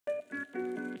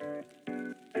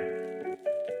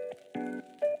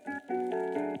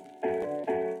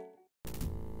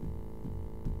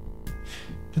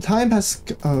The time has...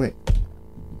 Oh, wait.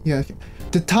 Yeah, okay.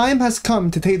 The time has come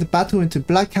to take the battle into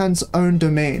Blackhand's own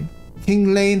domain.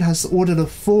 King Lane has ordered a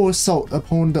full assault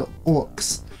upon the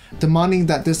Orkz, demanding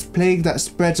that this plague that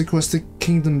spreads across the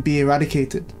kingdom be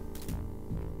eradicated.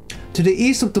 To the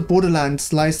east of the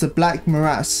borderlands lies the Black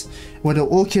Morass, where the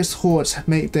Orkz hordes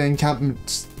make their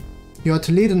encampments. You are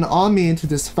to lead an army into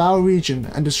this foul region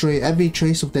and destroy every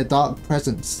trace of their dark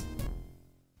presence.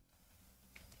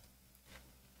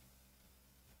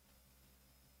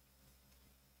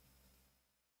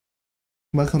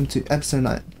 Welcome to episode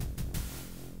 9.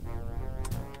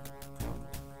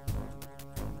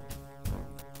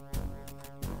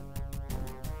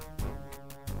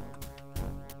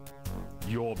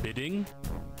 Your bidding?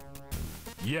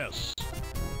 Yes.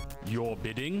 Your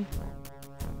bidding?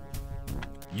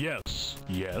 Yes.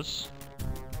 Yes.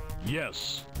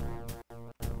 Yes.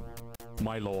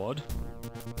 My lord?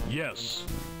 Yes.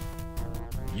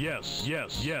 Yes.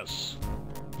 Yes. Yes.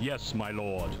 Yes, my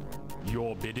lord.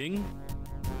 Your bidding?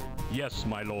 Yes,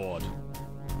 my lord.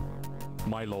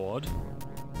 My lord?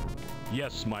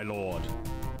 Yes, my lord.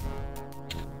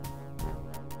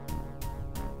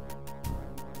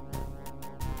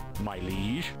 My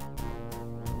liege?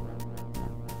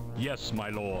 Yes, my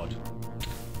lord.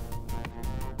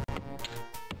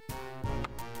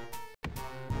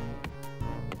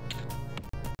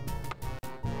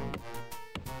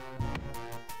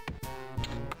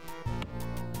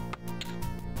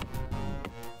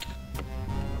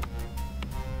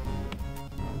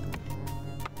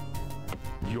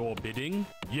 Your bidding?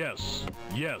 Yes.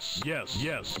 Yes. Yes.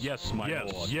 Yes. Yes, my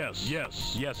lord. Yes.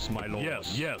 Yes. Yes, my lord.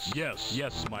 Yes. Yes. Yes.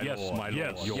 Yes, my lord. Yes, my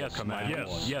lord. Your command.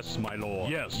 Yes. Yes, my lord.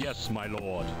 Yes. Yes, my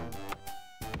lord.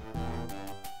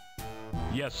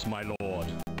 Yes, my lord.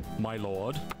 My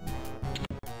lord.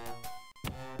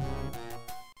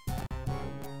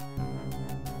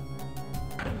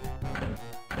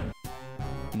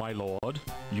 My lord.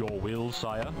 Your will,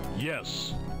 sire.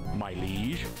 Yes. My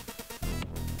liege.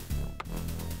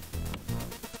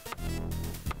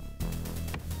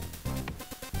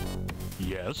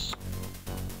 Yes.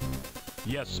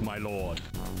 Yes, my lord.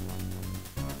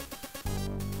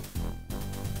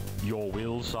 Your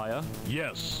will, sire?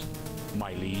 Yes.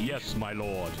 My liege? Yes, my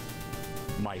lord.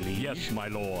 My liege? Yes, my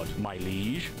lord. My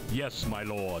liege? Yes, my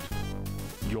lord.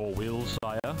 Your will,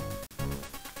 sire?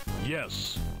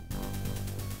 Yes.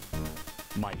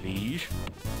 My liege?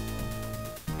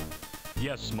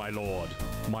 Yes, my lord.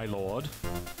 My lord?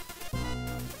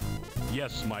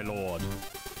 Yes, my lord.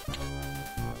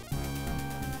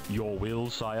 Your will,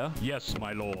 sire? Yes,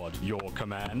 my lord. Your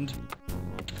command?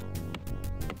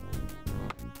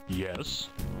 Yes.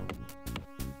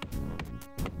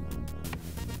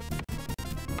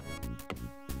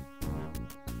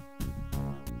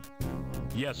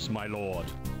 Yes, my lord.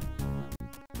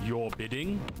 Your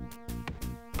bidding?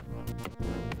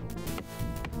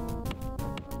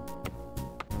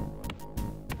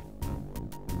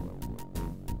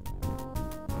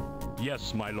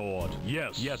 Yes, my lord.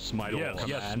 Yes. Yes, my lord.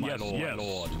 Yes, my lord. Yes,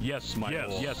 lord. Yes, my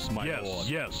lord. Yes, my lord.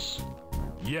 Yes.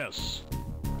 Yes.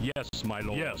 Yes, my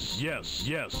lord. Yes. Yes.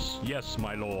 Yes. Yes,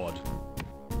 my lord.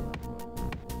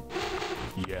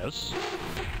 Yes.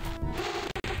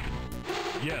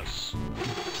 Yes.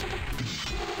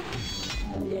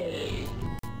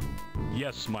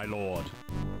 Yes, my lord.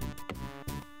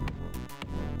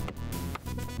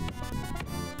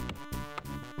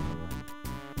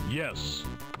 Yes.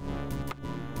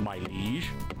 My liege?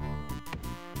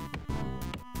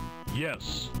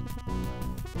 Yes.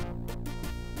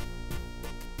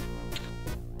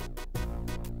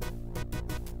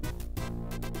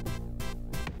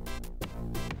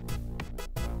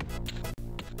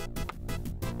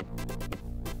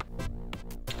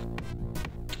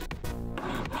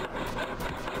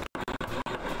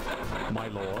 My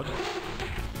lord?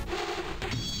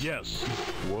 Yes.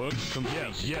 Work complete.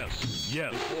 Yes, yes,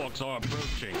 yes. The Orkz are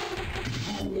approaching.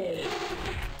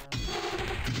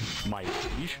 My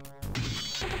liege?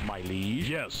 My liege?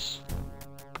 Yes.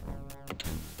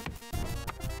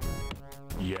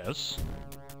 Yes.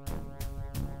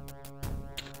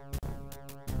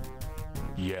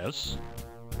 Yes.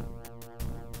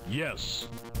 Yes.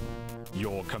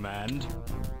 Your command,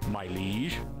 my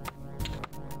liege?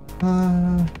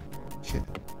 Okay.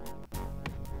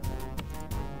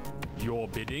 Your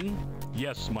bidding?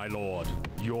 Yes, my lord.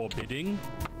 Your bidding?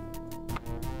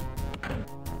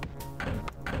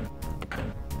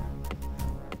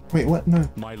 Wait, what? No.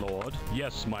 My lord?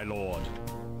 Yes, my lord.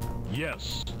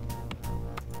 Yes.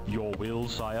 Your will,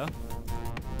 sire?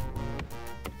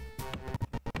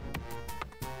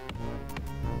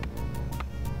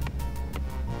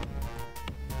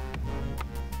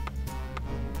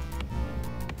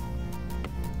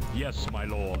 Yes, my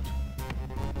lord.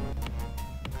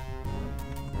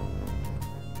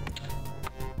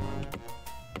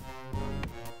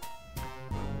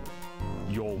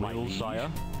 Your will,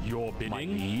 sire. Your bidding, my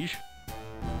liege.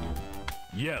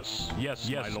 Yes, yes,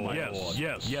 yes, my lord. Yes,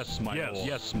 yes, yes, my lord.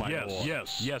 Yes, my lord.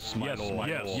 Yes, yes, my lord.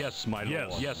 Yes, my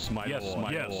lord. Yes, my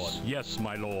lord. Yes,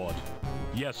 my lord.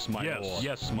 Yes, my lord.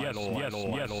 Yes, my lord. Yes,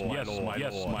 my lord.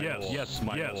 Yes, my lord. Yes,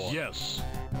 my lord. Yes,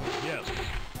 yes,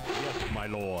 yes, my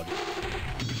lord.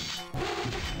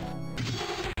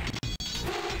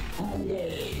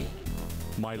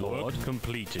 My lord,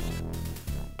 completed.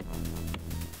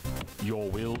 Your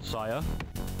will, sire.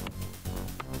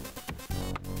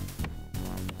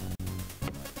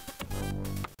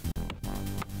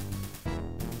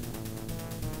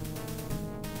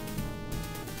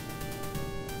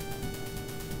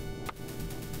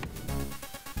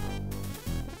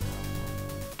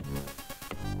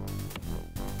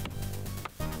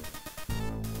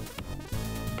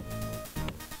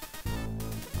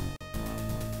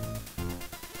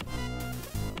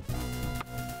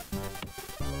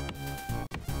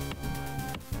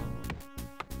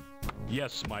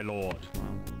 Yes, my lord.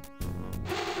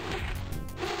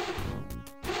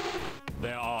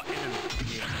 There are enemies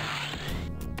near.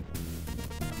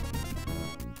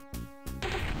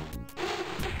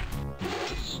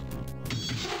 Yes.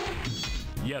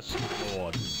 Yes, my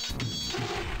lord.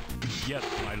 Yes,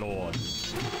 my lord.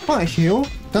 Can't heal?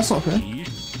 That's not fair.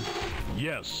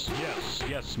 Yes, yes,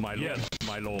 yes, my lord. Yes,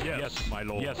 my lord. Yes, my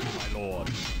lord. Yes, my lord.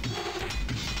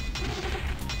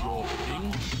 Your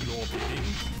bidding. Your bidding.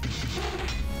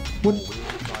 What?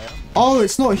 Oh,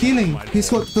 it's not healing. He's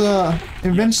got the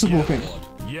invincible thing.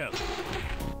 Yes.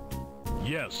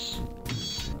 Yes.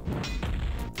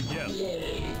 Yes.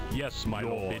 Yes, my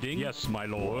lord. Bidding. Yes, my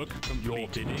lord. Your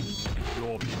bidding.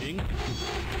 Your bidding.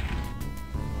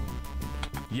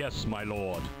 Yes, my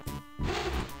lord.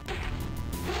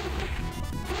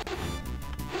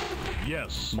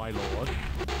 Yes, my lord.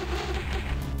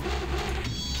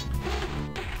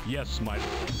 Yes, my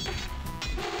lord.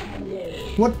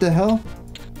 What the hell?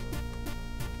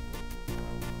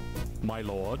 My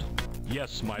lord.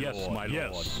 Yes, my lord. Yes, my lord.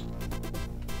 Yes.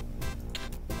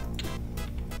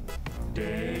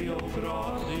 Deo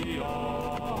gratias.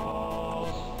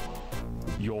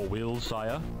 Your will,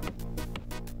 sire.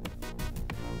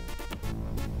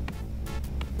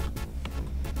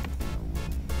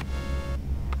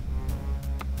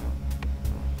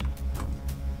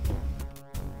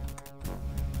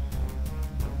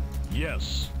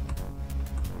 Yes.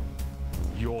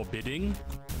 Your bidding.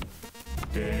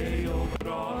 Deo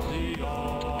gratias.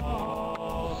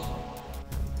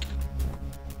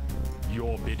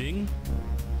 Your bidding.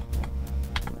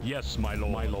 Yes, my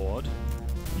lord. My lord.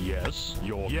 Yes.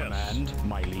 Your command,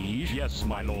 my liege. Yes,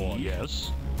 my lord.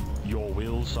 Yes. Your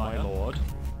will, sire. My lord.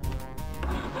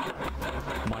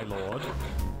 My lord.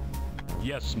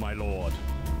 Yes, my lord.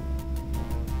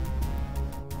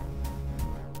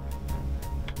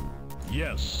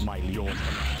 Yes, my liege. Your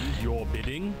command, your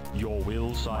bidding, your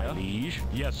will, sire. My liege.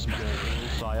 Yes, my will,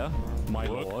 sire. My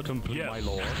lord. Complete. Yes. My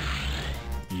lord.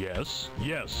 Yes.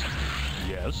 Yes.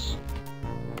 Yes.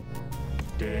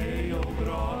 Deo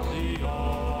gratias.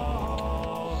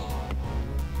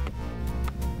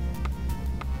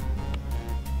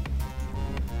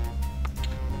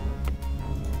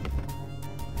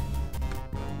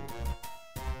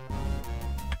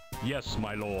 Yes,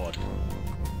 my lord.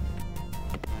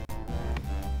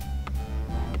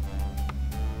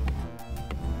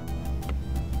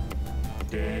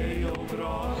 Deo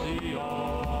gratias.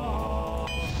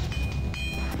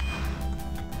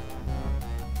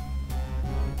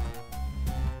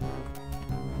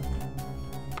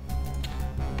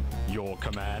 Your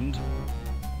command.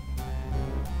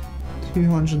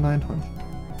 200, 900.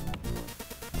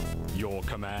 Your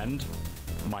command,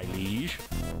 my liege.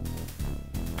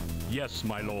 Yes,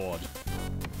 my lord.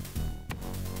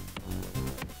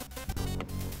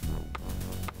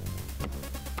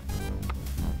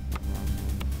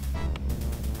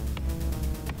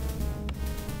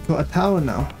 Got a tower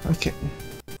now. Okay.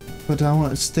 But I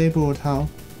want a stable tower.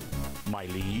 My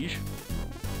liege.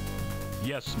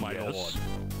 Yes, my lord.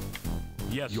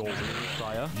 Yes, your will,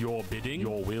 sire. Your bidding.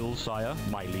 Your will, sire.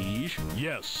 My liege.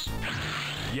 Yes.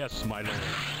 Yes, my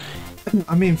lord.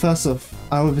 I mean, first off,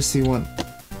 I obviously want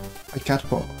a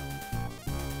catapult.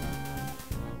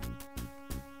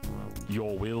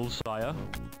 Your will, sire.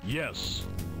 Yes.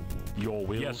 Your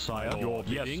will, yes, sire. Your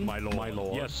bidding. Yes, my lord. My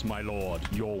lord. Yes, my lord.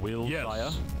 Your will, yes,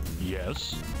 sire.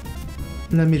 Yes.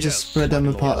 Let me just spread them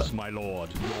apart. Yes, my lord.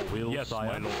 Your will, yes, sire.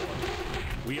 My lord.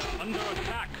 We are under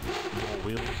attack. Your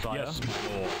will, sire. Yes,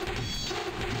 my lord.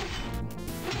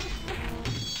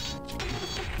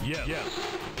 Yes. Yes.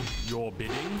 Your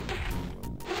bidding?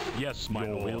 Yes, my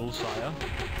lord. Your will, sire.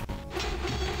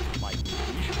 My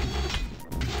liege?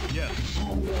 Yes,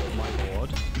 my lord.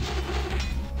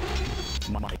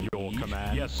 Your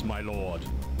command? Yes, my lord.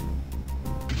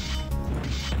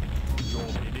 Your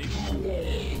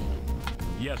bidding?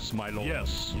 Yes, my lord.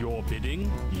 Yes, your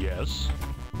bidding? Yes.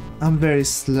 I'm very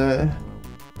slow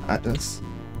at this.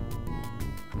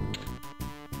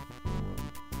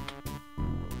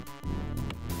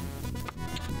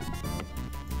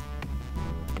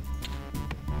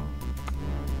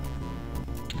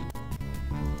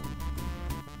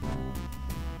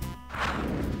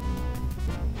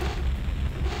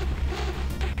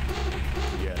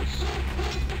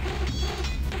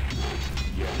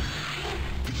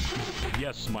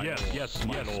 Yes, my lord. Yes,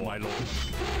 my lord. My lord.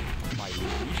 My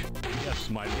liege. Yes,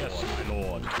 my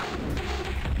lord.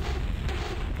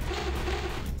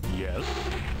 Yes.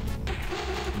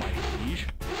 My liege.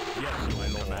 Yes, my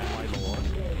lord. My lord.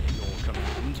 Your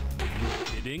command. Your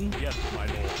bidding. Yes, my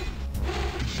lord.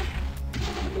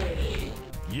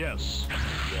 Yes.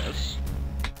 Yes.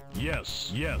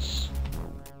 Yes. Yes.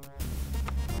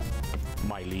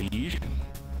 My liege.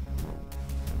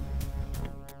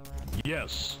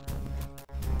 Yes.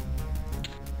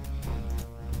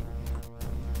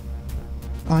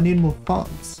 I need more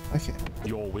funds. Okay.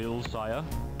 Your will, sire.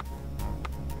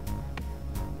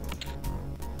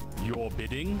 Your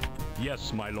bidding?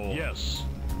 Yes, my lord. Yes.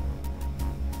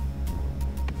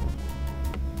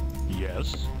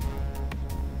 Yes.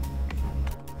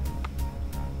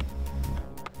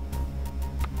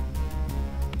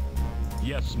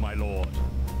 Yes, my lord.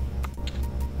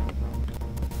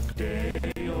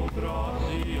 Deo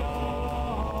gratias.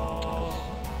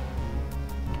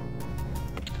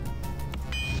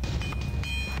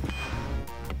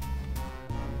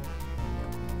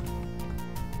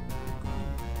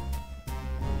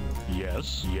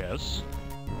 Yes, yes.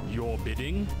 Your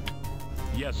bidding?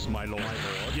 Yes, my lord. My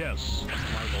lord. Yes,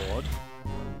 my lord.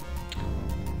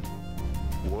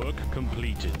 Work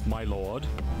completed, my lord.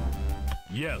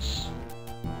 Yes.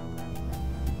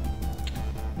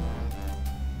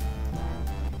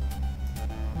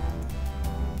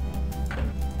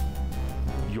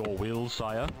 Your will,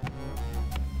 sire.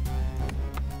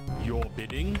 Your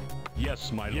bidding?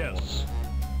 Yes, my lord. Yes.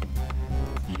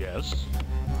 Yes.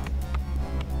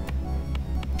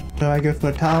 Do I go for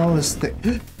a tower or stick?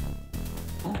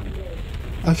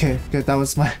 Okay, good. That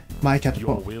was my catapult.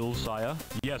 Your will, sire.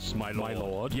 Yes, my lord. My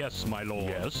lord. Yes, my lord.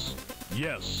 Yes.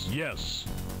 Yes. Yes.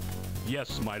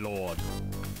 Yes, my lord.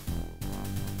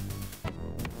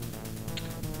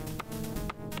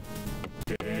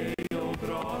 Deo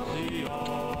gratias.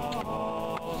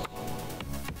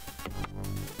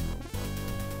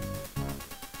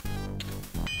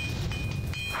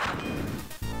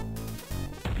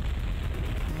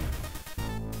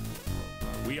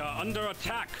 We are under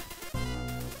attack.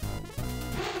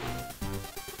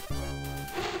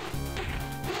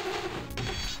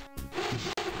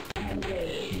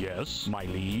 Yes, my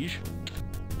liege.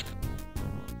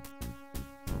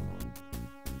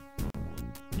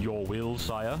 Your will,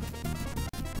 sire.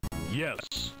 Yes.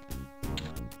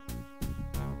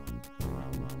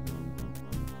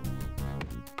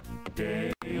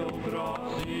 Deo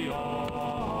gratias.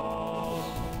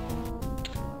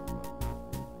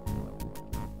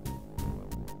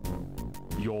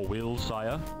 Your will,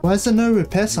 sire. Why is there no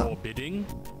repair sign? Your bidding?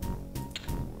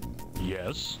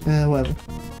 Yes. Whatever.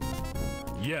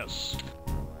 Yes.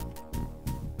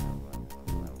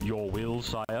 Your will,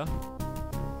 sire.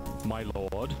 My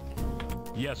lord.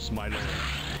 Yes, my lord.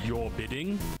 Your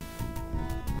bidding?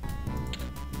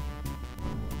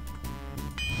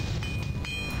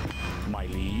 My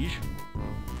liege.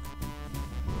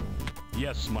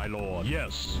 Yes, my lord.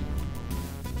 Yes.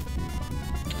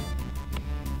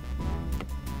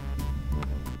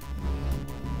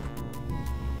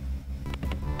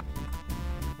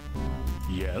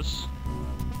 Yes.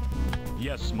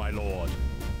 Yes, my lord.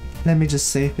 Let me just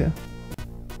save here.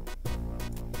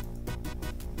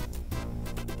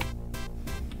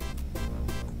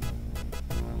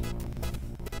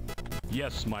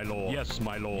 Yes, my lord. Yes,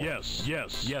 my lord. Yes,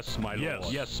 yes, yes, my lord.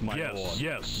 Yes, my lord.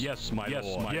 Yes, yes, my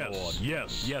lord. Yes,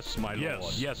 yes, yes, my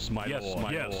lord. Yes, my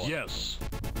lord. Yes, yes.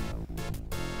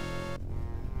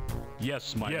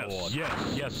 Yes, my lord.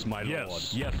 Yes, yes, my lord.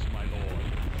 Yes, my lord.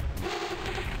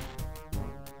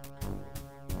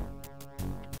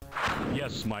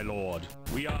 Yes, my lord.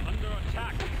 We are under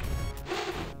attack.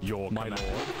 Your my lord.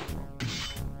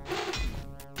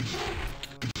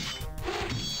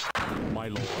 My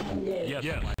lord. Yes,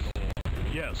 yes, my lord.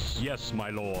 Yes, yes, my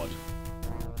lord.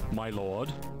 My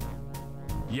lord.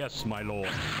 Yes, my lord.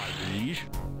 My liege.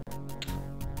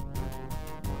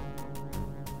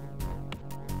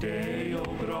 Deo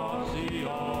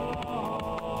gratias.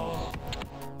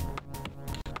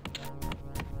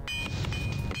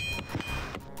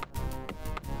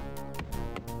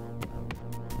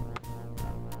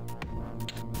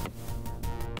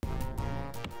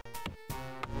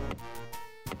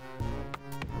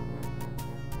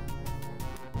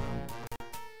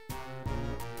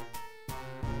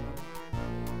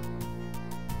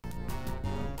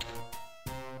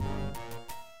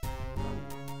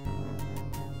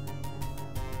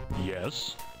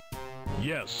 Yes.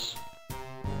 Yes.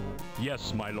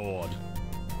 Yes, my lord.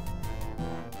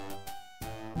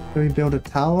 Can we build a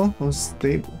tower or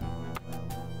stable?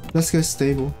 Let's go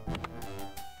stable.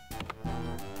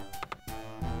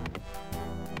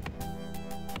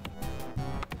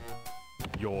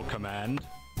 Your command.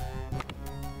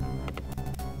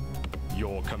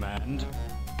 Your command.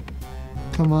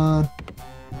 Come on.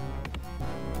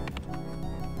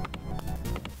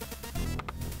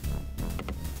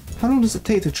 How long does it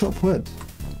take to chop wood?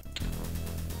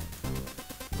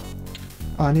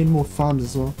 Oh, I need more farms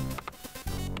as well.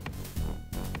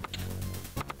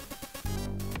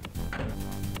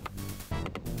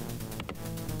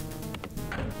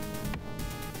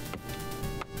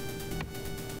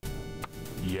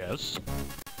 Yes.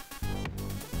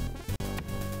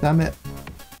 Damn it.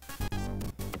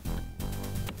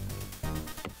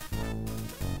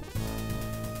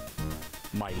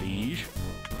 My liege.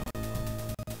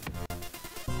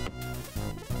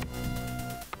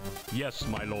 Yes,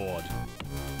 my lord.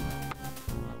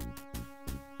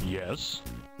 Yes.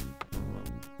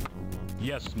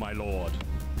 Yes, my lord.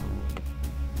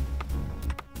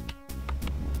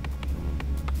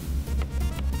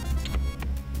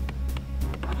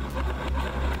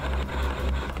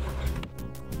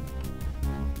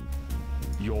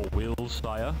 Your will,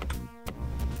 sire.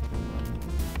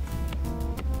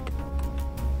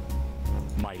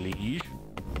 My liege.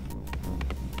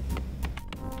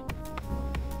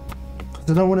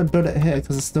 I don't want to build it here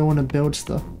because I still want to build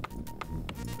stuff.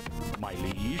 My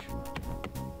liege.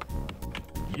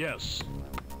 Yes.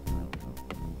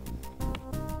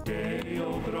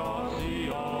 Deo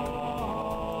gratias.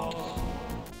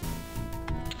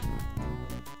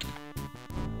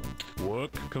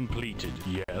 Work completed.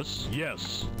 Yes.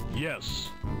 Yes. Yes.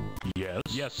 Yes.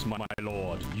 Yes, my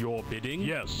lord. Your bidding?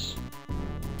 Yes.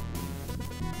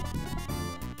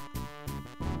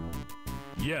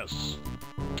 Yes.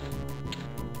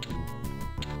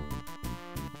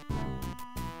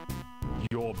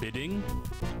 Your bidding?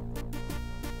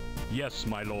 Yes,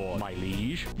 my lord. My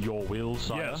liege. Your will,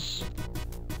 sire? Yes.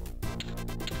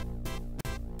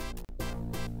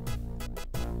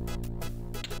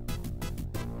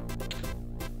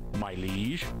 My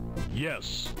liege?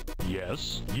 Yes.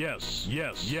 Yes. Yes.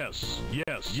 Yes. Yes.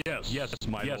 Yes. Yes. Yes.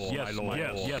 My lord. Yes. My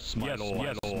lord. Yes. My lord.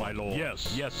 Yes. My lord.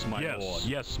 Yes. Yes. My lord.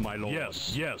 Yes. My lord.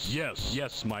 Yes. Yes. Yes.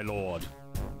 Yes. My lord.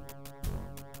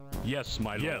 Yes,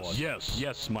 my lord. Yes,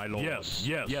 yes, my lord. Yes,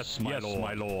 yes, yes,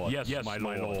 my lord. Yes, my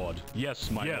lord.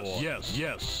 Yes, my lord. Yes,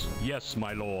 yes, yes,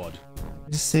 my lord.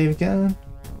 Just save again.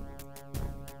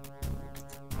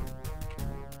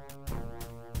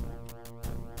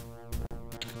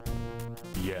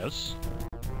 Yes.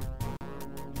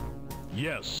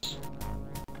 Yes.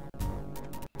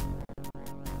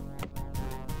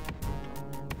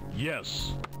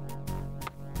 Yes.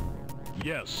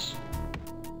 Yes.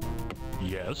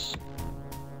 Yes.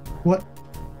 What?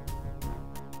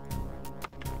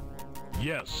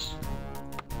 Yes.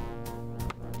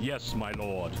 Yes, my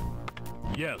lord.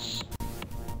 Yes.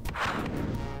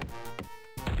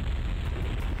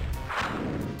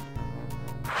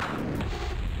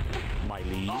 My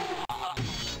liege.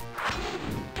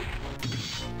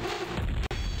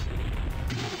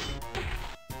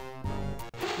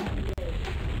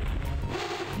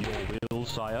 Your will,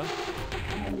 sire?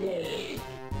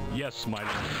 Yes, my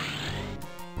lord.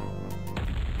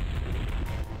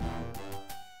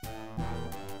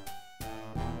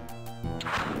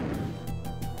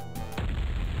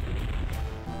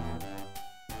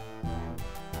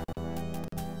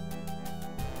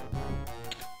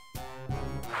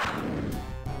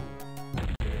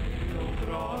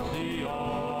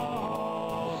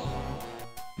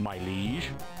 My liege.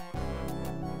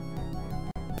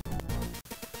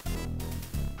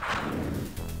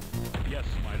 Yes,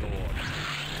 my lord.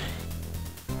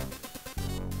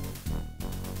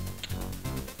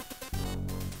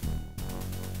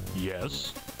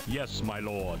 Yes. Yes, my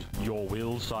lord. Your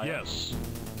will, sire? Yes.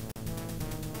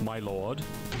 My lord.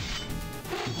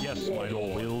 Yes, my lord.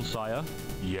 Your will, sire?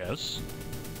 Yes.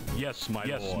 Yes, my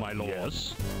lord.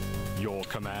 Yes. Your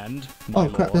command, Oh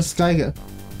crap, there's a guy again.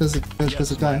 There's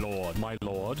a guy. My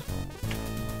lord.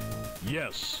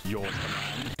 Yes, your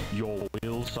command, your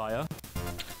will, sire.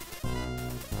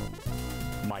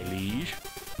 My liege.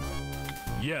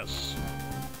 Yes.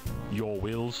 Your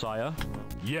will, sire.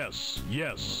 Yes,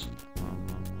 yes.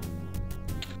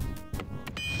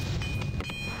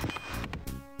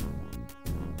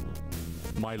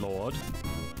 My lord.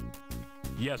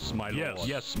 Yes, my lord.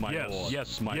 Yes, my lord.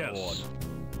 Yes, my lord.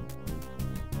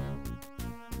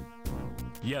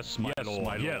 Yes, my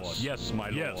lord. Yes, my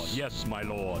lord. Yes, my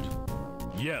lord.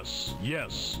 Yes,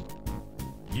 yes.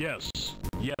 Yes.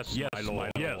 Yes, yes, my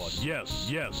lord. Yes, yes,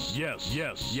 yes, yes,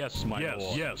 yes, yes, my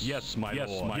lord. Yes, yes, my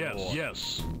lord. Yes,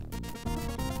 yes.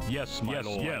 Yes, my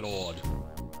lord.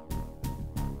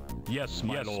 Yes,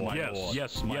 my lord. Yes, my lord.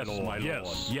 Yes, my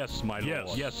lord. Yes, my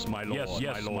lord. Yes, my lord.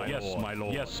 Yes, my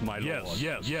lord. Yes, my lord.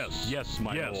 Yes, yes, yes,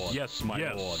 my lord. Yes, my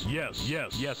lord. Yes,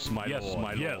 yes, yes, my lord. Yes,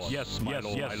 my lord. Yes, my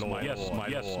lord. Yes, my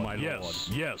yes, my yes,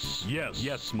 yes, yes,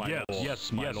 yes, my lord.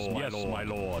 Yes, my lord. Yes, my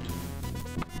lord.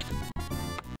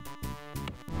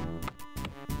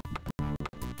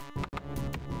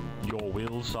 Your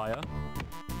will, sire?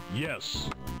 Yes.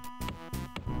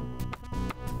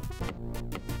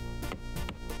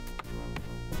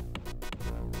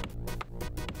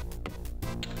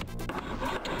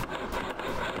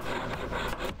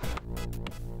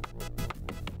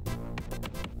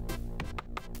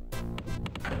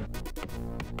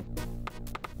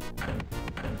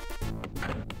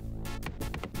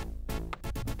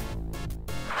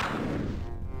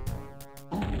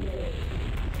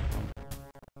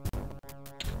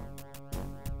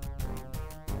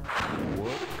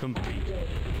 Work complete.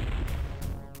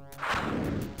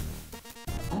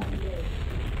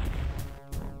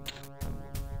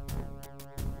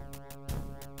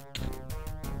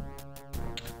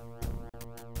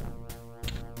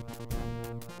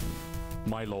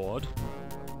 My lord.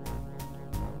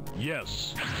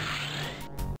 Yes.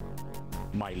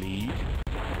 My liege.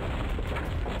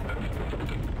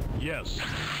 Yes.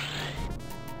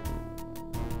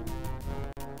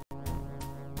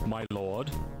 My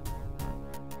lord.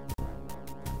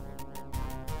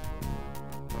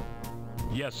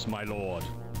 Yes, my lord.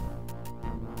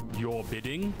 Your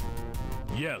bidding?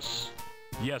 Yes.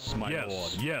 Yes, my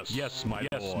lord. Yes. Yes, my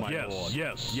lord. Yes.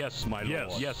 Yes. Yes, my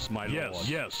lord. Yes, my lord.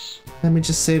 Yes. Let me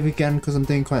just save again because I'm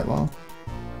doing quite well.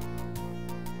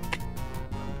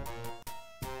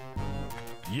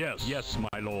 Yes. Yes,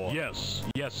 my lord. Yes.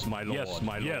 Yes, my lord. Yes,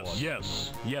 my lord.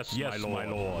 Yes. Yes. Yes, my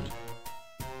lord.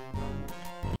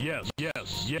 Yes.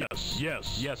 Yes. Yes.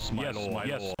 Yes. Yes, my lord.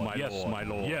 Yes, my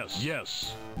lord. Yes.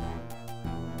 Yes.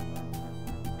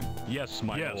 Yes,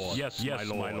 my lord. Yes, yes,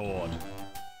 my lord.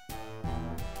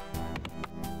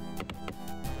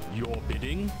 Your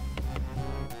bidding?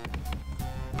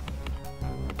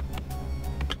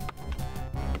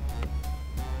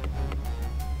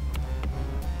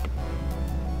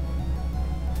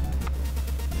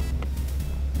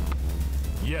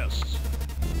 Yes.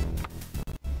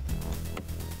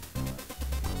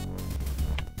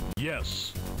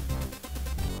 Yes.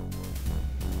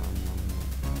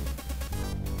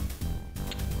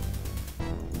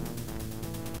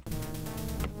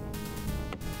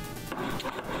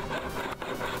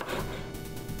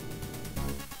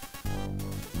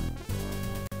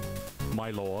 My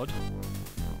lord.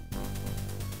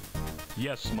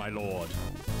 Yes, my lord.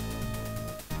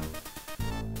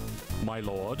 My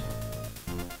lord.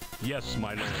 Yes,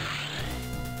 my lord.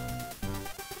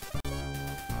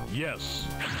 Yes.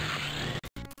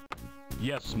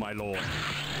 Yes, my lord.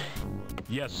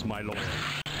 Yes, my lord.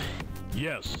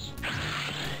 Yes.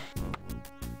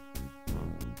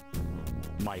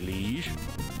 My liege,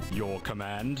 your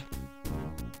command.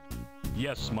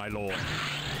 Yes, my lord.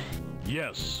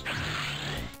 Yes.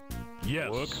 Yes.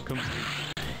 Work complete.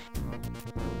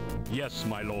 Yes,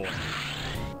 my lord.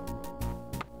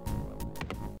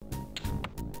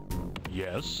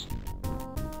 Yes.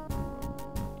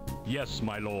 Yes,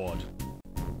 my lord.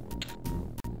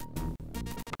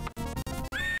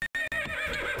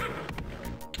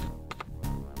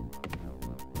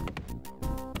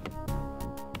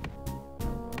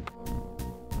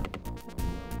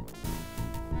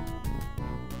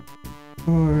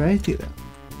 Alrighty then.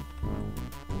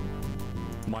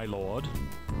 My lord.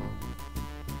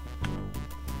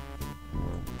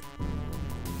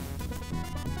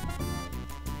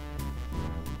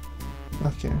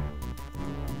 Okay.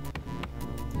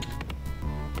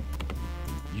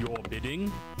 Your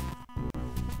bidding?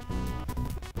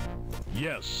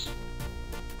 Yes.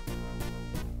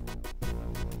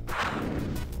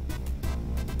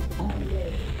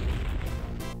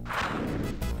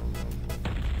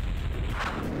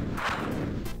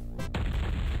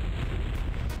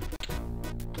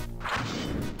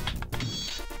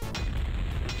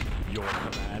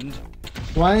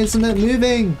 Why isn't it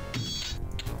moving?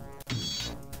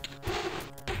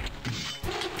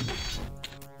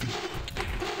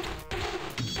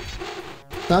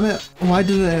 Damn it, why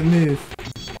didn't it move?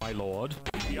 My lord,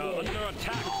 we are under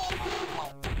attack.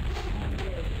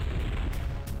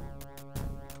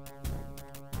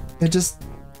 It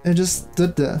just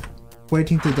stood there,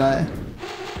 waiting to die.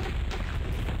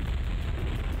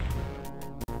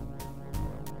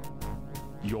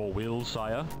 Your will,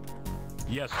 sire?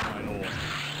 Yes, my lord.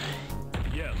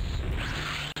 Yes.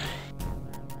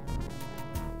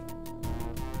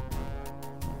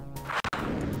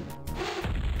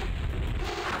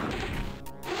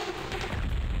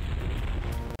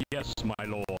 Yes, my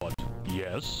lord.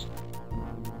 Yes.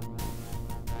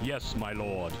 Yes, my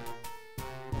lord.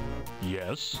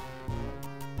 Yes.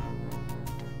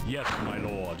 Yes, my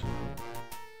lord.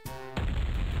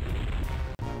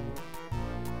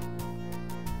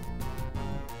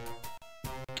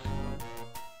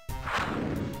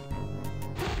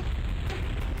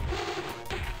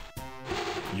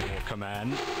 Your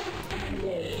command.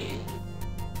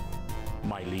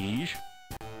 My liege.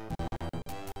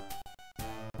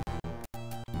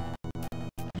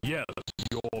 Yes,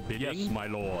 your bidding. Yes, my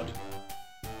lord.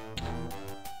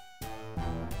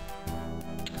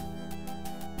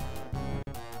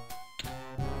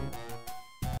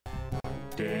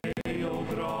 Deo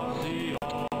gratias.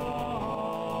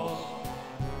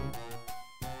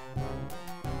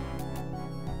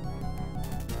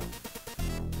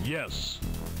 Yes.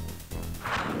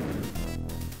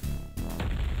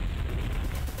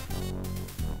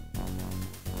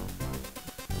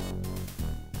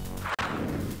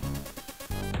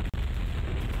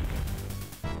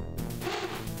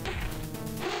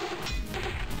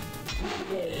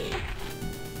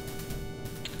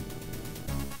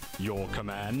 Your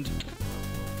command.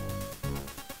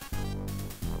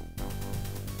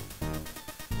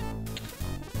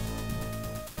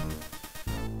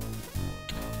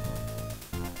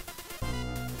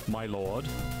 My lord.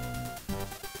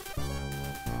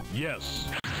 Yes.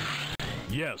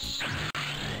 Yes.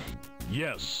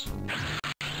 Yes.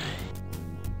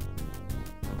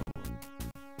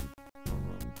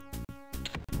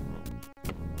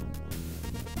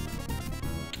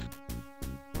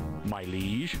 My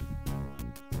liege.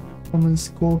 Common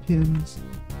scorpions.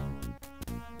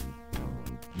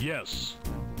 Yes.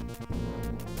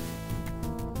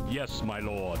 Yes, my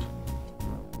lord.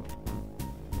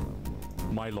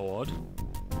 My lord.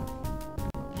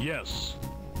 Yes.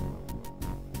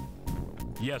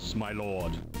 Yes, my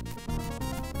lord.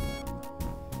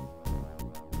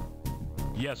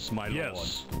 Yes, my lord.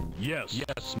 Yes. Yes.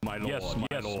 Yes, my lord.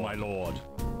 Yes, my lord.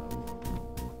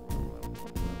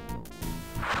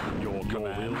 Your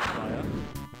command, sire.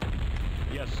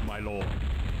 Yes, my lord.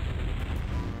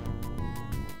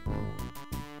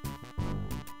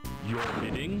 Your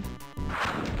bidding.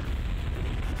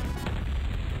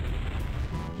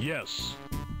 Yes.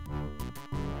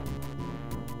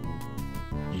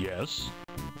 Yes.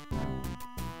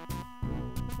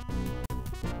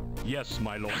 Yes,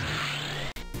 my lord.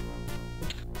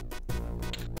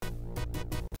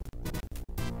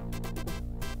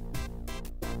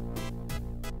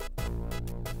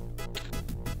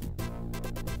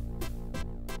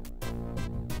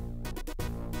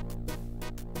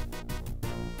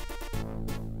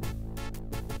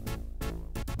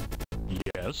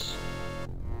 Yes.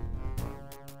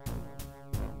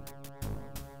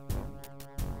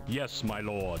 Yes, my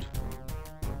lord.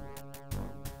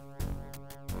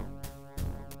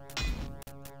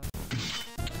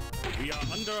 We are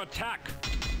under attack.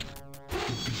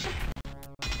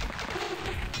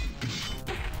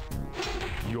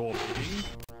 Your bidding.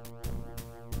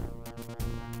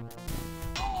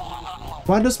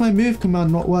 Why does my move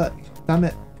command not work? Damn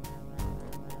it.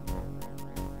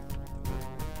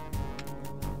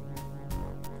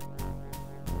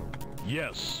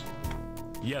 Yes.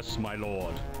 Yes, my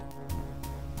lord.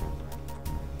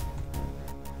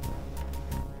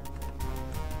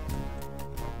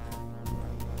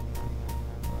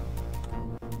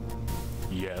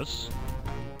 Yes.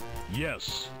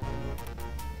 Yes.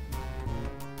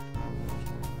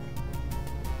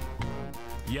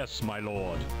 Yes, my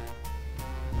lord.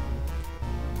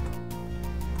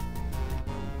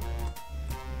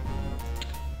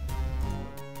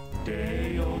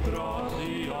 Deo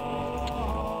gratias.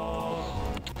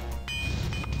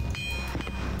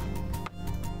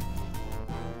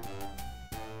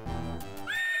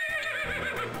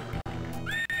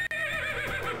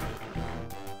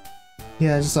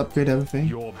 Yeah, just upgrade everything.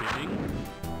 Your bidding.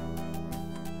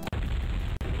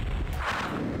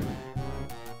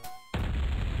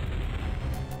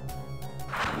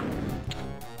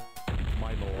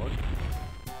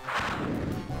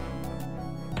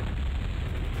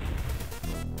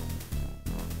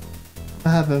 I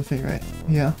have everything right.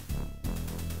 Yeah.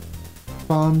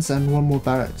 Farms and one more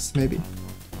barracks, maybe.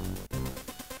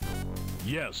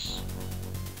 Yes.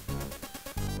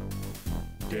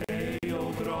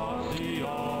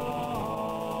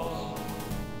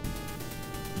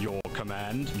 Your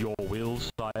command, your will,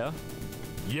 sire.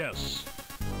 Yes.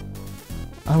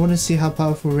 I want to see how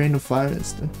powerful Rain of Fire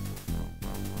is, though.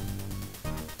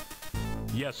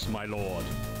 Yes, my lord.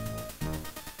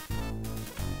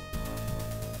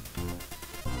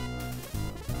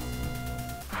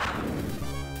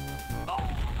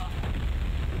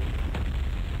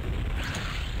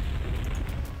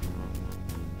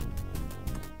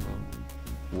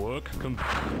 Work complete.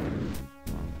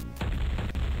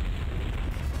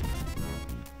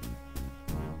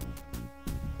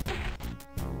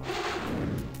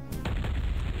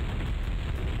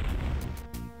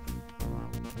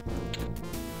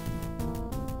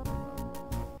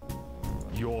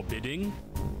 Your bidding?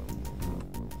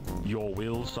 Your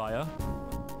will, sire?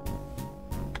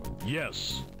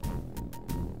 Yes.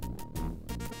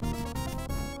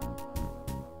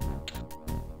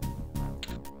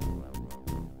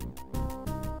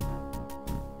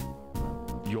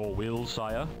 Your will,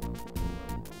 sire?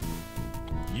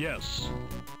 Yes.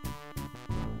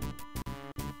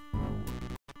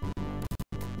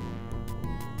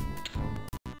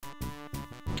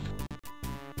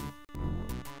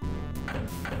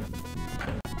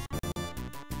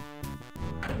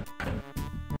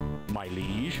 My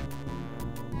liege?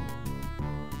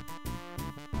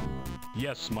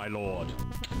 Yes, my lord.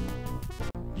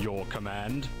 Your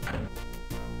command?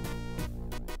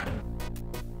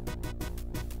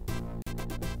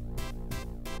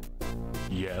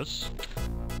 Yes.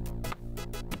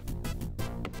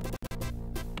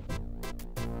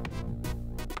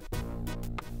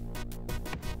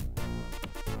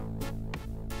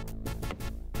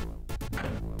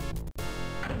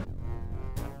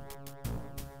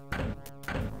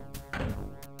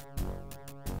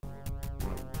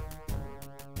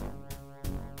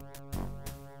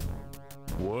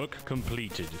 Work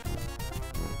completed.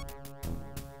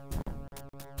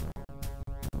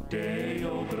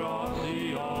 Deo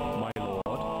gratia, my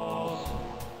lord.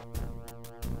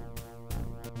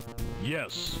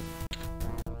 Yes.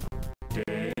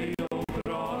 Deo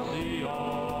gratia.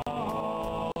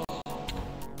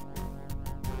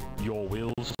 Your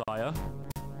will, sire?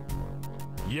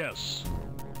 Yes.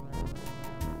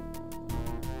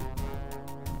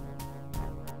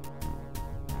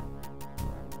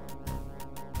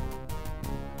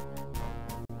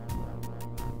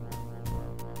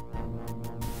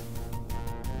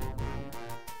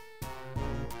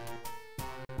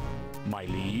 My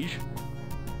liege.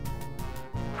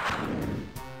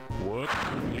 Work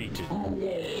completed. Your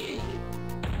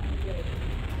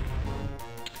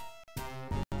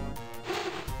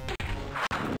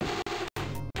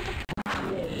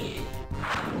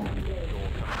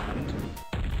command.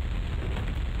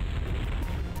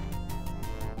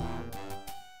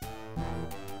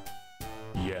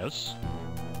 Yes.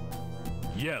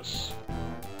 Yes.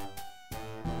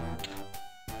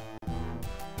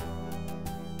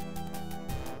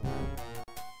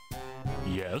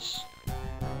 Yes.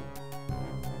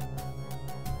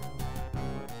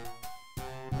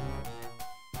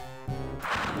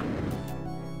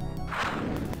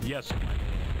 Yes.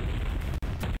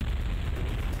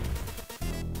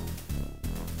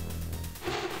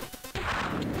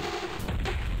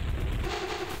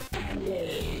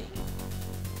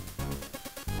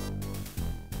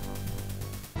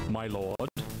 My lord.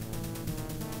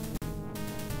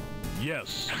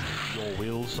 Yes. Your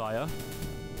will, sire.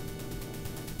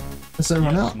 Does it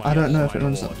run out? I don't know if it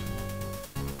runs out.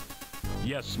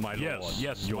 Yes, my lord.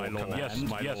 Yes, my lord. Yes,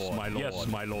 my lord. Yes,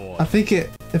 my lord. I think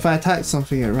if I attack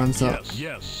something, it runs out.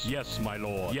 Yes, my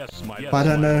lord. Yes, my lord. But I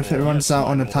don't know if it runs out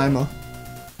on a timer.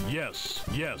 Yes,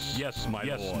 my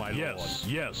lord. My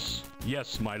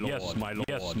yes, my lord. Yes, my lord.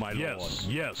 Yes, my lord.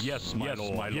 Yes,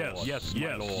 my lord. Yes,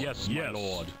 my lord. Yes, my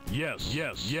lord. Yes.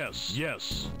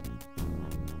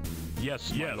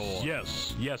 Yes, my lord.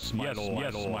 Yes, my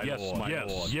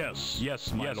lord.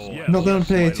 Yes, my lord. I'm not gonna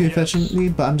play it too efficiently,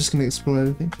 but I'm just gonna explore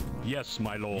everything. Yes,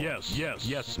 my lord. Yes,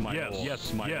 my lord.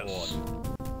 Yes, my lord.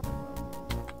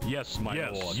 Yes, my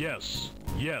lord.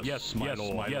 Yes, my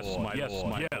lord.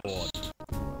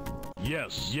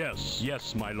 Yes, my lord.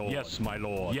 Yes, my lord. Yes, my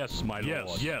lord. Yes, my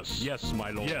lord. Yes, my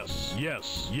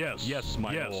lord. Yes,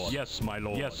 my lord. Yes, my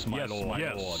lord. Yes, my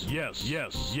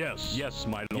lord. Yes,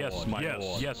 my lord. Yes, my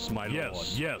lord. Yes, my lord.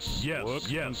 Yes. Work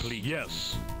complete.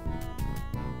 Yes.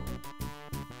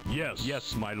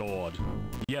 Yes, my lord.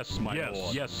 Yes, my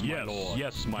lord. Yes, my lord.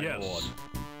 Yes, my lord.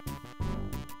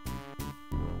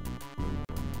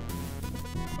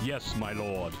 Yes, my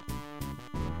lord.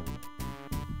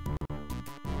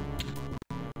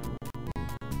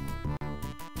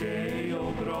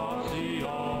 Deo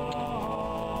gratias.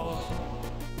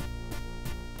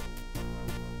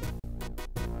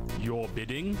 Your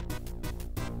bidding?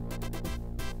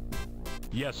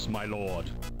 Yes, my lord.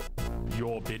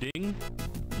 Your bidding?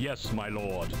 Yes, my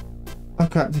lord. Oh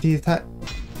crap, did he attack?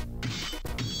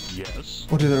 Yes.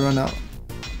 Or did it run out?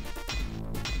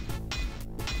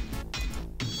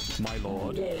 My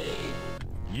lord.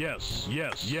 Yes,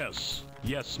 yes, yes.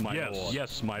 Yes, my lord.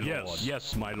 Yes, my lord.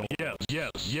 Yes, my lord.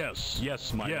 Yes, yes,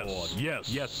 yes, my lord. Yes,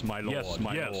 yes, my lord. Yes,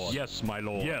 my lord. Yes, my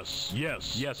lord. Yes,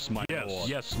 yes, yes, my lord.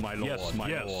 Yes, my lord. Yes,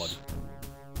 my lord.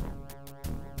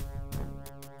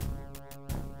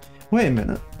 Wait a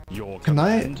minute. Your Can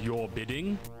command, your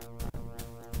bidding?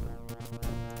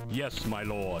 Yes, my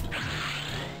lord.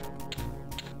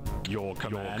 Your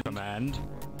command.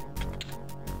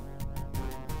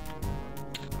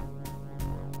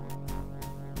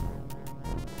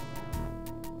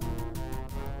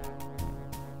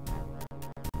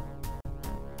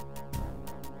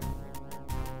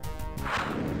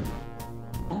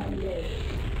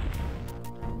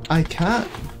 I can't.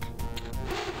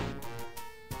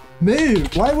 Move!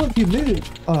 Why won't you move?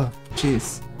 Oh,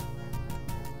 jeez.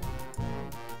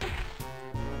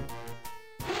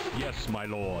 Yes, my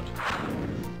lord.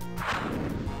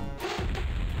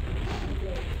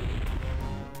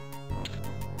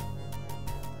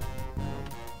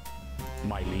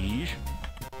 My liege.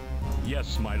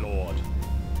 Yes, my lord.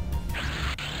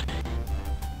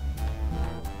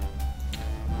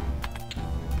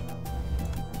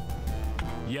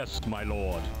 Yes, my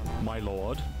lord. My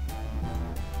lord.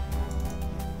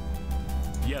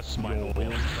 Yes, my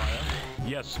lord.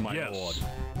 Yes, my lord.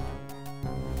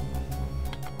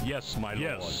 Yes, my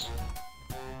lord.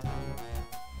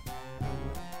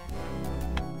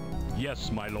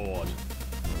 Yes, my lord.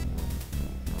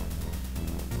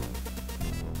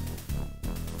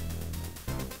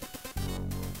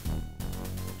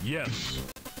 Yes.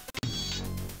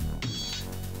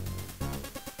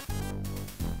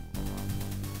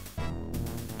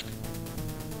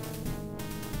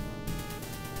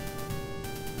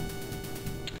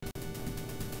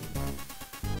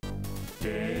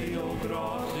 Deo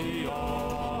gratias.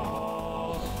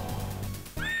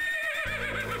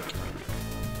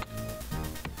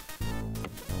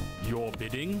 Your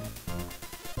bidding?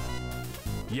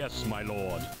 Yes, my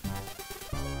lord.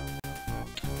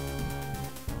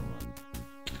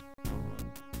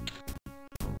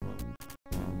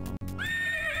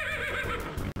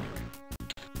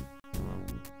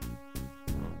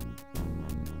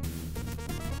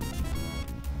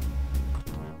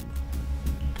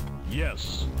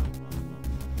 Yes.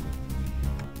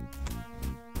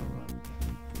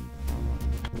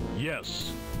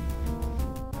 Yes.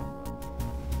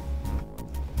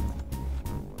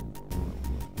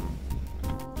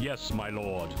 Yes, my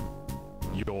lord.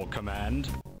 Your command.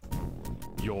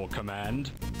 Your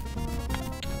command.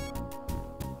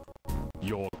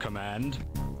 Your command.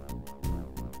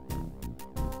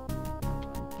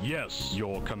 Yes,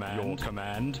 your command. Your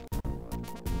command.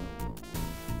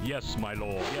 Yes, my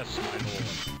lord. Yes, my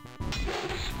lord.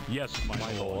 Yes,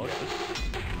 my lord.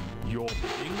 Your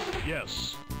bidding?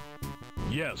 Yes.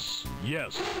 Yes.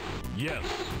 Yes. Yes.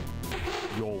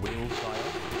 Your will,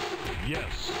 sire?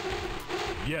 Yes.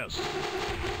 Yes.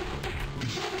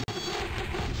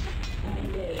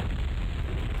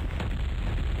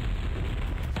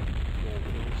 Your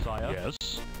will, sire?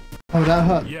 Yes. Oh, that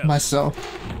hurt Yes. myself.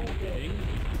 Your bidding?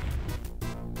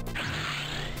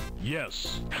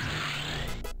 Yes.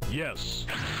 Yes.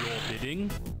 Your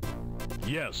bidding?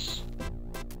 Yes.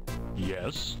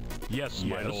 Yes. Yes,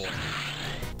 my lord.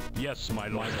 Yes, my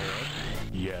lord.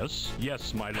 Yes.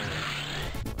 Yes, my lord.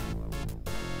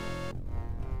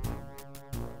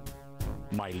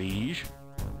 My liege?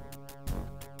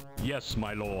 Yes,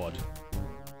 my lord.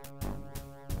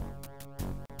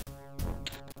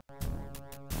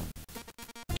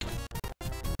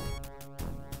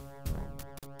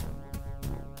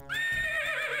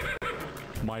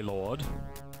 My lord?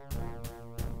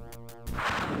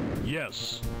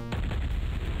 Yes.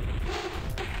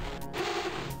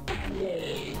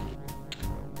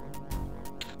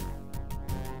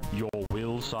 Your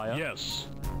will, sire? Yes.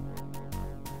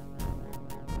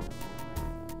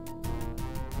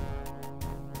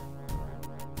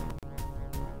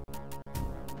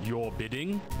 Your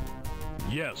bidding?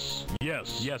 Yes.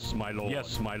 Yes. Yes, my lord.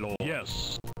 Yes, my lord.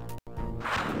 Yes.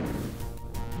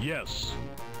 Yes.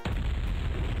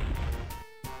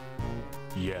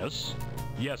 Yes.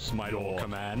 Yes, my lord.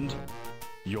 Command.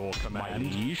 Your command. My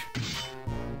liege.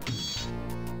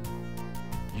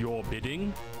 Your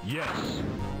bidding? Yes.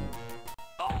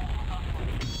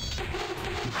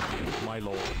 My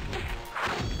lord.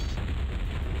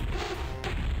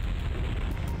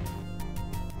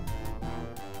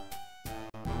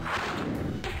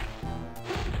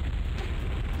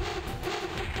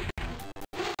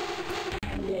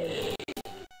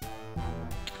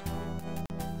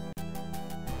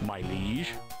 My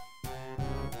liege.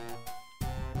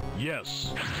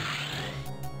 Yes.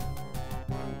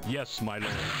 Yes, my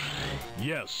lord.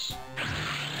 Yes.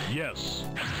 Yes.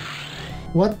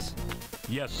 What?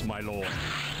 Yes, my lord.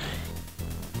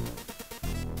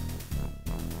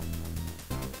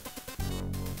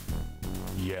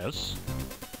 Yes.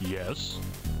 Yes.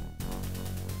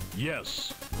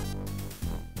 Yes.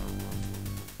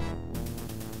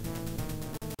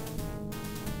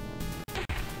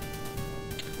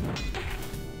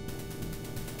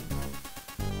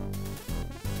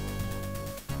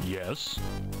 Yes.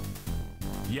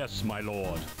 Yes, my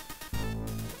lord.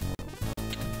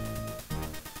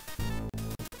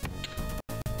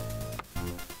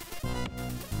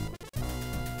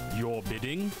 Your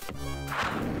bidding?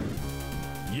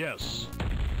 Yes.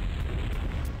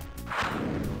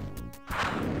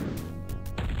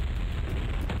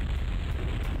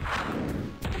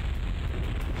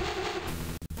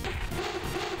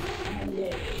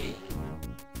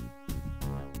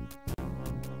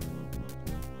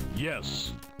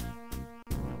 Yes.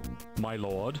 My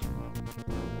lord.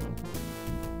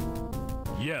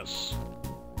 Yes.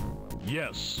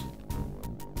 Yes.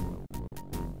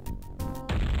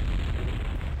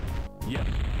 Yes.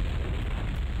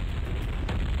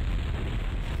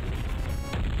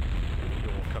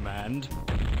 Your command.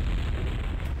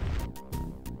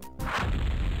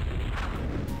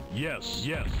 Yes.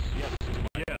 Yes. Yes.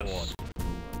 Yes. Lord.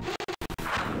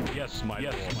 Yes, my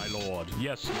lord. My lord.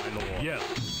 Yes, my lord.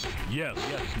 Yes. Yes.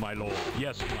 Yes, my lord.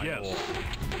 Yes, my lord.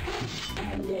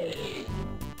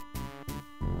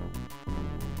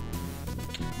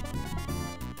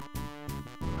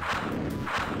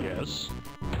 Yes.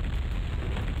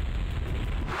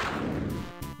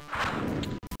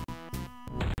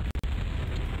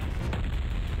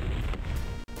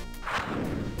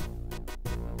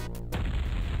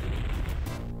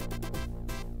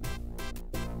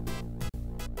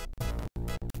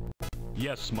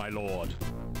 Yes, my lord.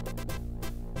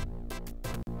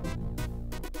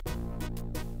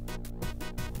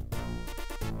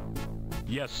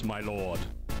 Yes, my lord.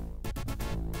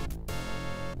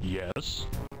 Yes.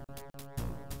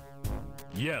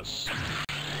 Yes.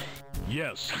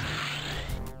 Yes.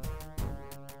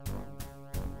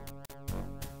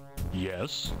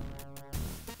 Yes.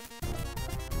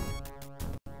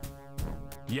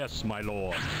 Yes, my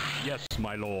lord. Yes,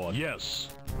 my lord. Yes.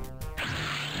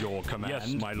 Your command.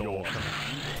 Yes, my lord.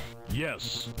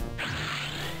 Yes.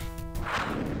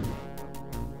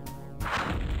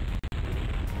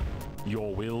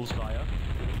 Your will, sire.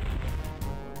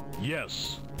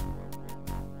 Yes.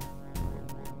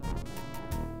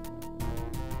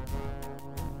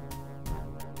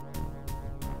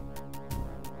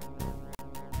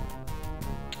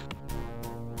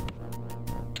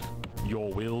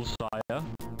 Your will, sire.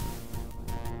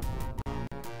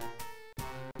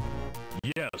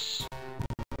 Yes.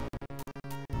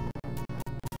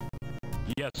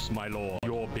 Yes, my lord.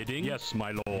 Your bidding? Yes,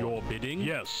 my lord. Your bidding?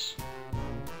 Yes.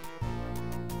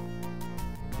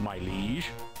 My liege?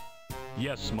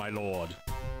 Yes, my lord.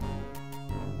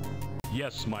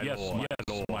 Yes, my lord. Yes,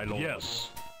 lord. My lord. Yes.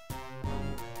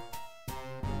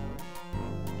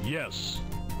 Yes.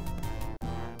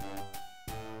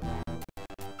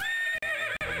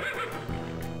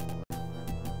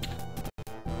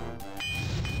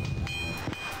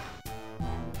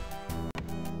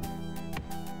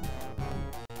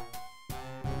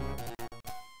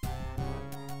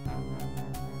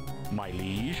 My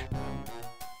liege?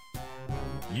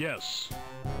 Yes.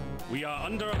 We are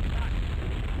under attack.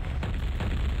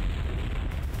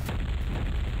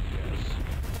 Yes.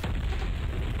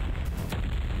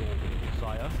 Your will,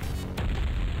 sire.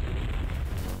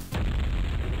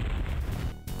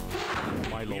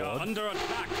 My lord. We are under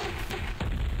attack.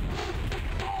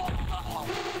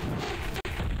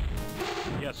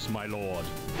 Yes, my lord.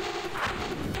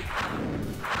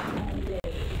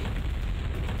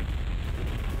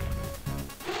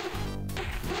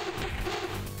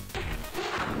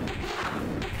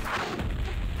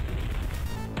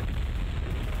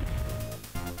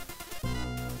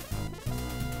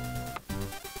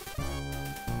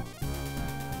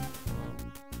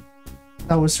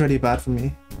 That was really bad for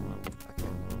me.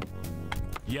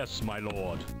 Yes, my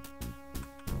lord.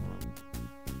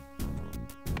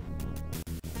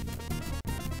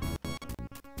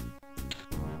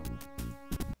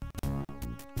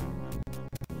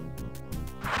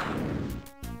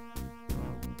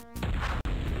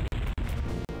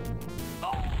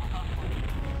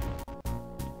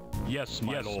 Yes,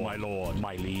 my lord. My lord.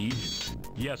 My liege.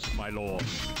 Yes, my lord.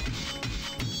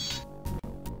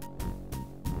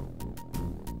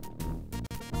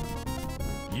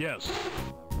 Yes.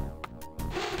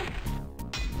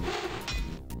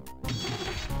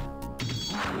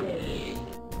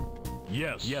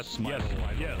 Yes. Yes, my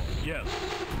lord. Yes. Yes.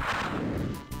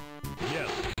 Yes.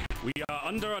 We are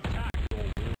under attack.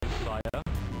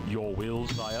 Your will,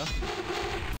 sire.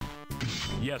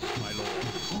 Yes, my lord.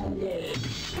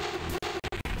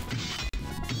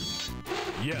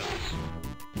 Yes.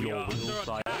 Your will,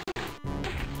 sire.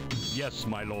 Yes,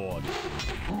 my lord.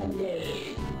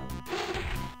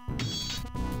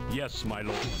 Yes, my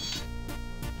lord.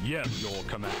 Yes, your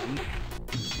command.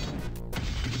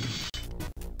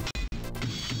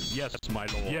 Yes, my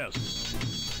lord.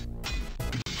 Yes.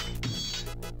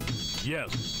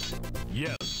 Yes.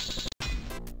 Yes.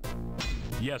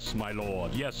 Yes, my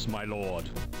lord. Yes, my lord.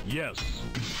 Yes.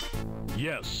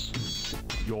 Yes.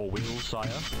 Your will, sire.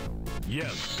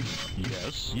 Yes.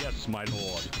 Yes. Yes, my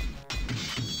lord.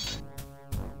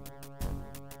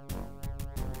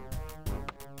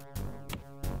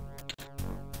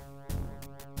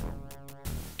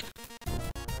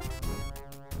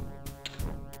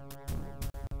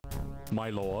 My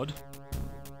lord.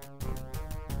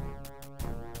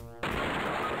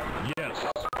 Yes.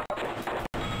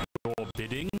 Your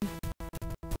bidding.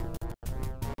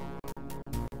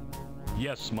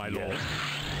 Yes, my lord.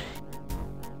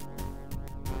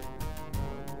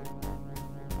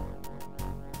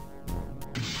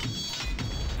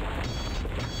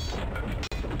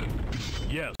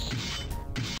 Yes.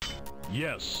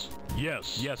 Yes.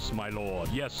 Yes. Yes, my lord.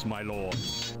 Yes, my lord.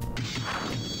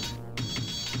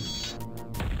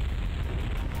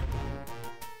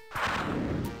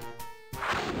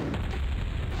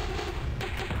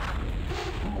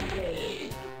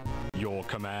 Your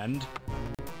command.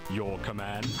 Your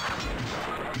command.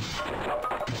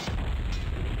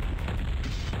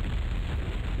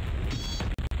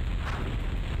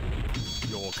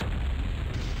 Your command.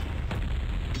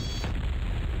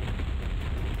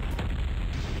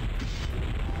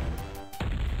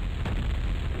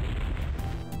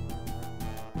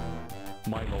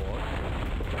 My lord.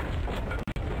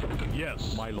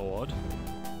 Yes, my lord.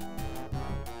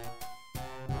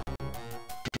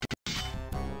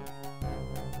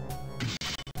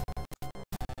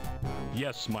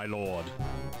 Yes, my lord.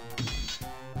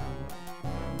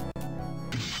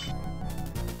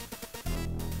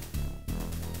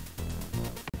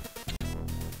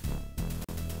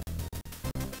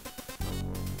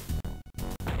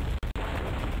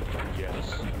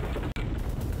 Yes.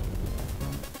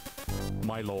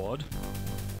 My lord.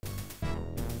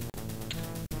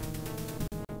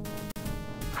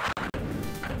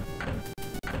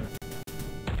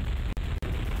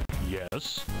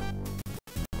 Yes.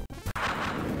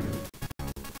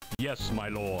 Yes, my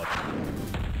lord.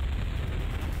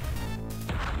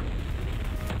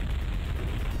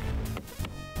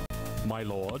 My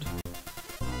lord.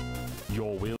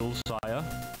 Your will, sire.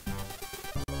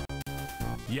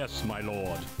 Yes, my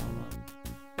lord.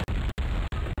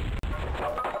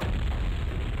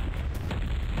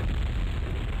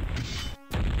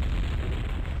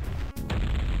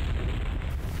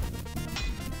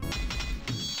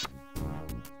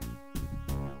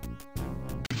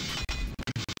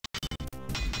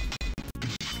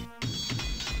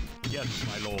 Yes,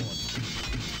 my lord.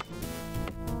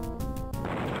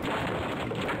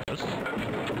 Yes.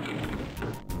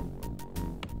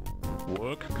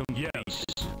 Work yes.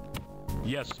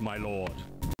 Yes, my lord.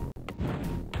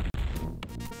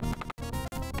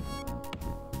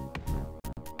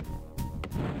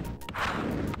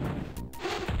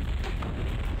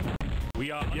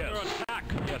 We are under attack.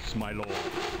 Yes, my lord.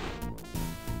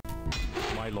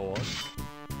 My lord.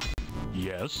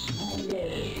 Yes.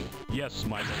 Yes,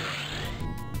 my lord.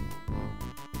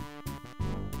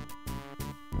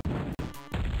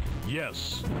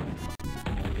 Yes.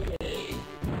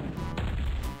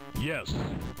 Yes.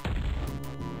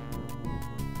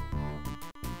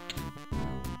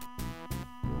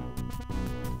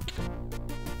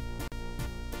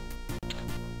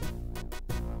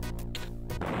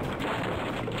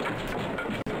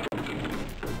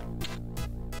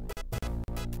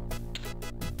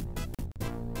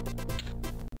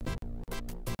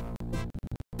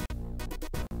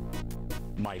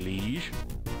 My liege.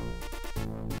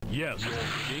 Yes. Your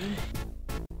bidding.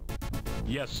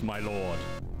 Yes, my lord.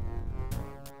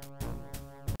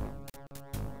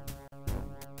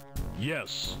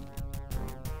 Yes.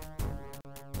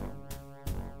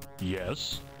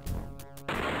 Yes.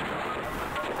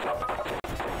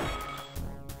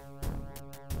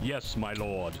 Yes, my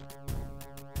lord.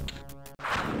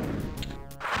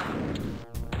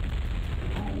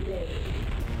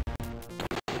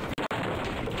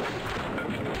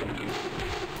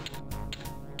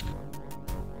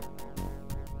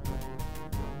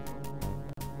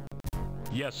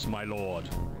 Yes, my lord.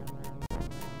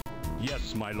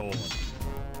 Yes, my lord.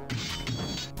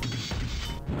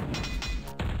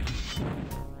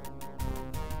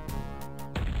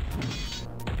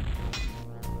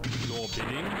 Your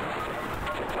bidding?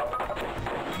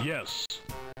 Yes.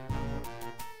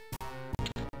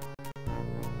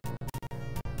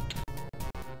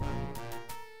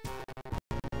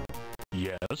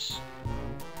 Yes.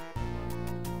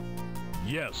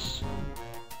 Yes.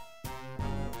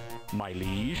 My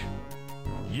liege.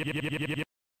 Yes,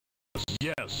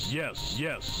 yes,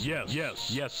 yes, yes,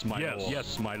 yes, yes, my lord.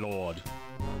 Yes, my lord.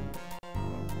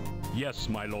 Yes,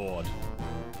 my lord.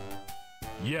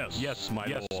 Yes, yes, my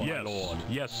lord.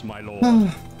 Yes, my lord.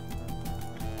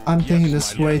 I'm taking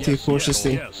this way too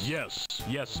cautiously. Yes, yes,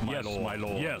 yes, my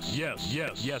lord. Yes, yes,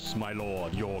 yes, yes, my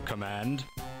lord. Your command.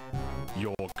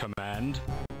 Your command.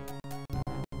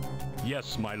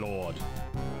 Yes, my lord.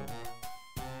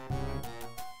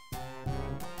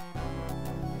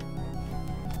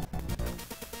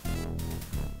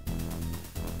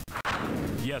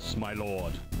 Yes, my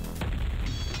lord.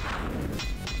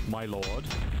 My lord.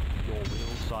 Your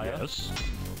will, sire. Yes.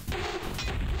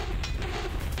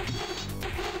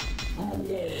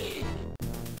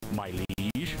 My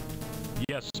liege.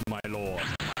 Yes, my lord.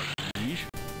 Liege.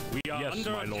 We are yes,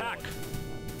 under attack. Lord.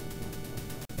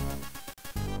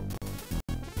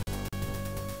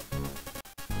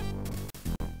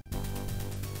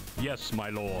 Yes, my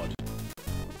lord.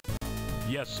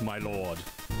 Yes, my lord.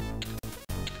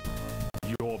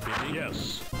 Your bidding?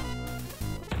 Yes.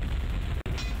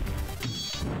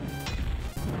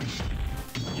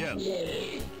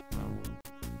 Yes.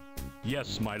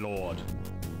 Yes, my lord.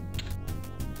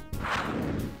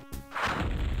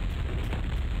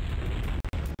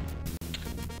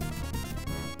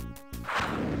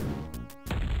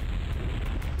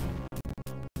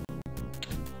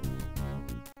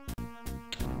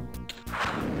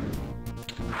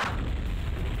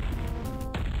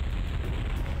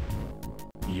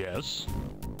 Yes.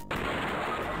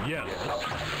 Yes.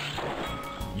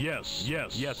 Yes.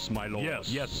 Yes. Yes, my lord. Yes.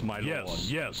 Yes, my lord.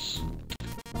 Yes.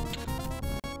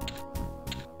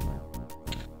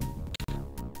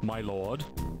 My lord.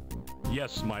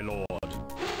 Yes, my lord.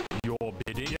 Your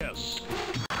bidding. Yes.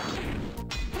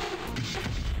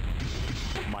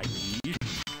 My liege.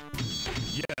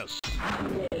 Yes.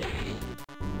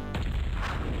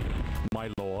 My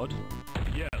lord.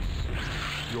 Yes.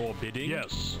 Your bidding.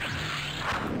 Yes.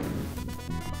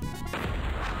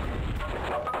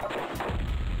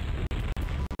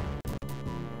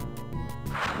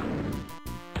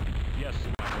 Yes,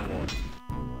 my lord.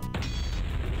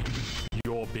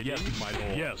 Your bidding, yes, my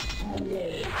lord. Yes.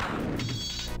 We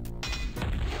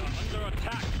are under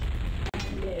attack.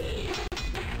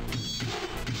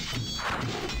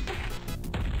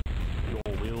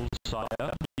 Your will,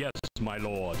 sire. Yes, my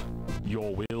lord.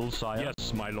 Your will, sire.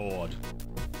 Yes, my lord.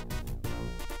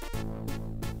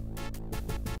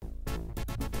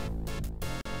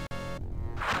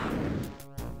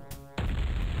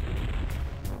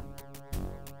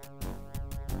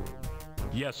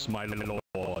 Yes, my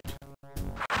lord.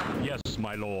 Yes,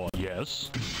 my lord.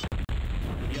 Yes.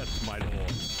 Yes, my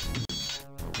lord.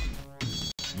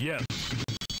 Yes.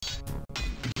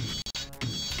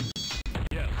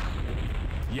 Yes.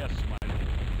 Yes, my lord.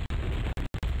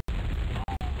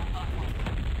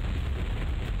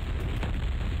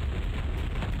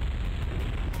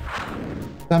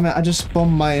 Damn it, I just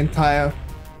bombed my entire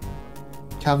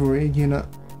cavalry unit.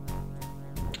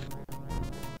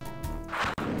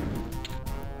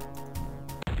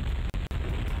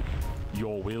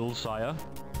 Your will, sire.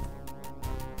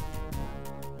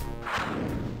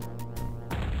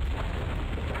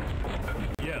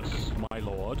 Yes, my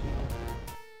lord.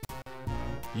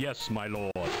 Yes, my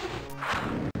lord.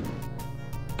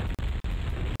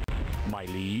 My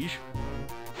liege.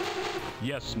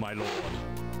 Yes, my lord.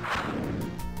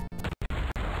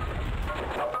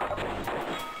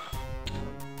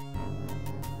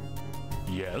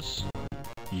 Yes.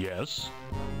 Yes.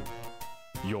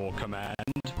 Your command.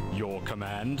 Your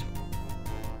command.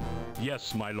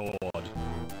 Yes, my lord.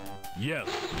 Yes.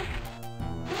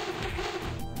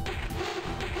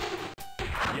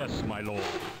 Yes, my lord.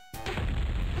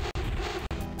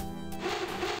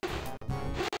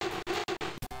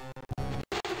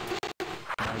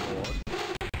 My lord.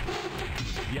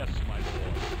 Yes, my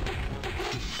lord.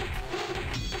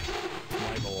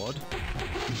 My lord.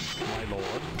 My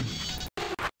lord.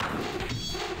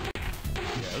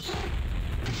 Yes.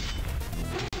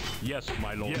 Yes,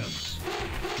 my lord. Yes.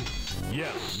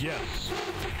 Yes, yes.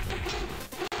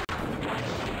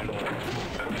 My lord.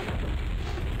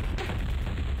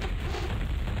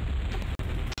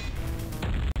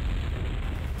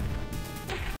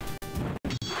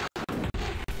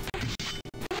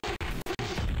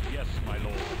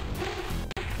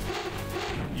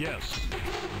 Yes.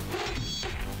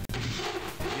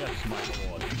 Yes, my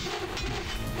lord.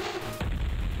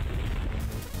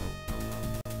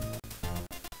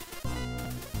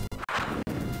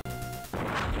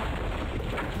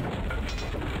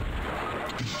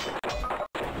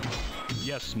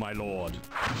 Yes, my lord.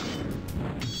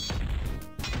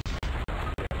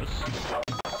 Yes.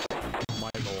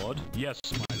 My lord. Yes,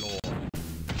 my lord.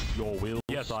 Your will,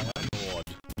 yes, my lord.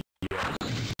 Yes.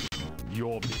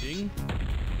 Your bidding?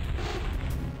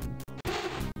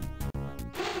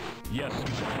 Yes,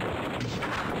 my lord.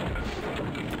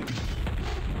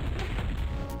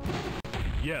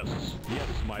 Yes, yes,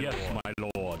 my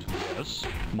lord. Yes,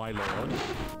 my lord.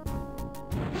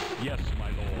 Yes, my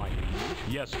lord. My liege.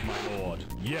 Yes, my lord.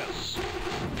 Yes.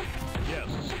 Yes.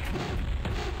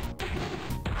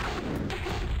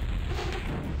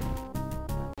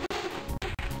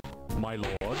 My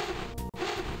lord.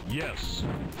 Yes.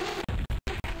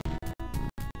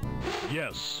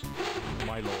 Yes.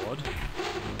 My lord.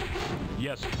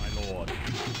 Yes, my lord.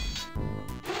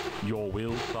 Your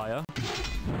will, sire?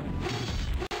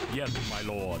 Yes, my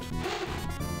lord.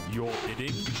 Your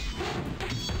bidding?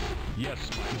 Yes,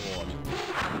 my lord.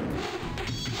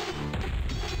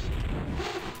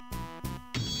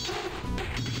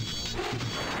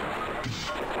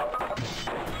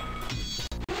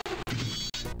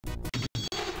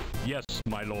 Yes,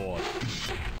 my lord.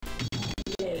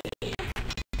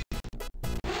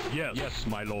 Yes, yes,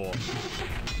 my lord.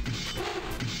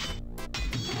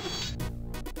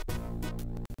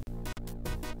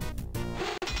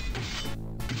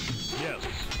 Yes.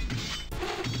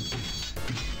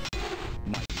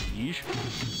 My liege.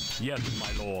 Yes,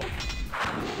 my lord.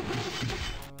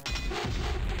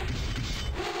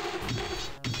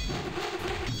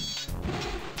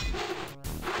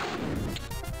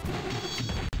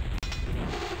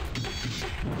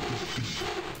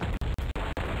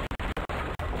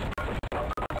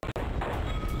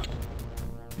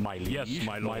 My liege, yes,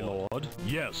 my lord.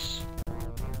 Yes.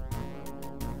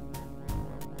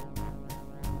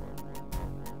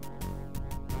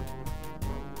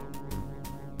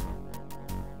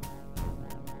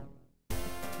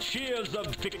 Cheers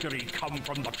of victory come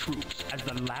from the troops as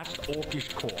the last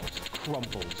Orkish corpse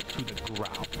crumbles to the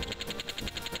ground.